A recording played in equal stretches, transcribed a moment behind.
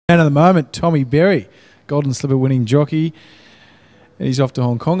And at the moment, Tommy Berry, Golden Slipper winning jockey. And he's off to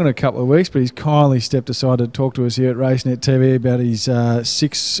Hong Kong in a couple of weeks, but he's kindly stepped aside to talk to us here at Racenet TV about his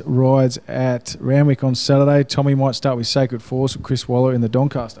 6 rides at Randwick on Saturday. Tommy might start with Sacred Force with Chris Waller in the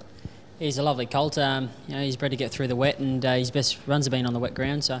Doncaster. He's a lovely colt. He's bred to get through the wet, and his best runs have been on the wet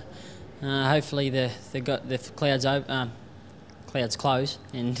ground. So hopefully the clouds close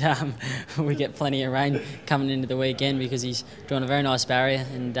and we get plenty of rain coming into the weekend, because he's drawn a very nice barrier,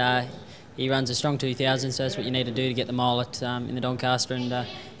 and he runs a strong 2000, so that's what you need to do to get the mile in the Doncaster, and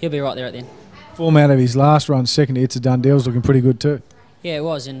he'll be right there at the end. Form out of his last run, second to It's a Dundale's, looking pretty good too. Yeah, it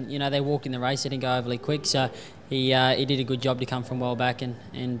was, and they walked in the race. They didn't go overly quick, so he did a good job to come from well back and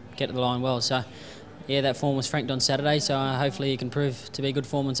get to the line well. So yeah, that form was franked on Saturday, so hopefully he can prove to be good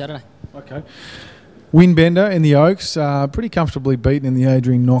form on Saturday. Okay. Windbender in the Oaks, pretty comfortably beaten in the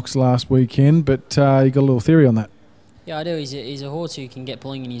Adrian Knox last weekend, but you got a little theory on that. Yeah, I do. He's a horse who can get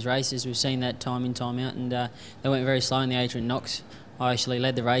pulling in his races. We've seen that time in, time out, and they went very slow in the Adrian Knox. I actually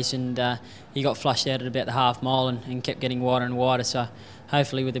led the race, and he got flushed out at about the half mile and kept getting wider and wider. So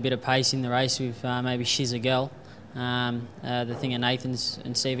hopefully with a bit of pace in the race with maybe She's a Girl, the thing of Nathan's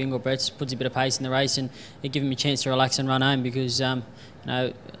and Steve Inglebright's puts a bit of pace in the race, and it gives him a chance to relax and run home, because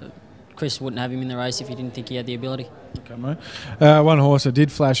Chris wouldn't have him in the race if he didn't think he had the ability. Okay, mate. One horse that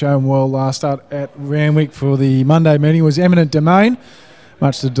did flash home well last start at Randwick for the Monday meeting was Eminent Domain,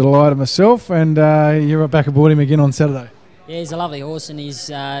 much to the delight of myself, and you're back aboard him again on Saturday. Yeah, he's a lovely horse, and he's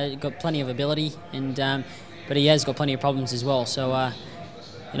got plenty of ability, and but he has got plenty of problems as well. So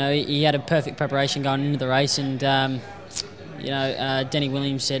he had a perfect preparation going into the race, and Denny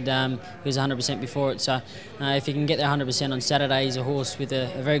Williams said he was 100% before it. So if he can get there 100% on Saturday, he's a horse with a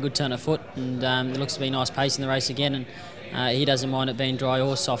very good turn of foot, and it looks to be a nice pace in the race again, and he doesn't mind it being dry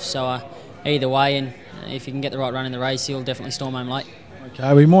or soft. So either way, and if he can get the right run in the race, he'll definitely storm home late.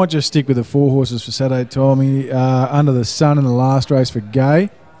 Okay, we might just stick with the 4 horses for Saturday, Tommy. Under the Sun in the last race for Gay.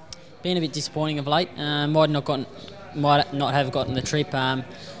 Been a bit disappointing of late. Might not have gotten the trip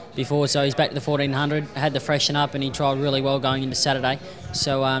before, so he's back to the 1400. Had to freshen up, and he trialled really well going into Saturday.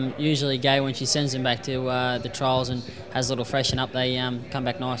 So usually Gay, when she sends him back to the trials and has a little freshen up, they come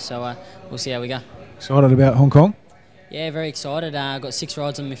back nice. So we'll see how we go. Excited about Hong Kong? Yeah, very excited. I got 6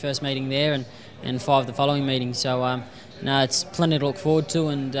 rides on my first meeting there, and 5 the following meeting. So no, it's plenty to look forward to,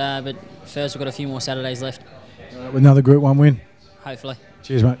 and but first we've got a few more Saturdays left. With another Group 1 win. Hopefully.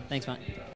 Cheers, mate. Thanks, mate.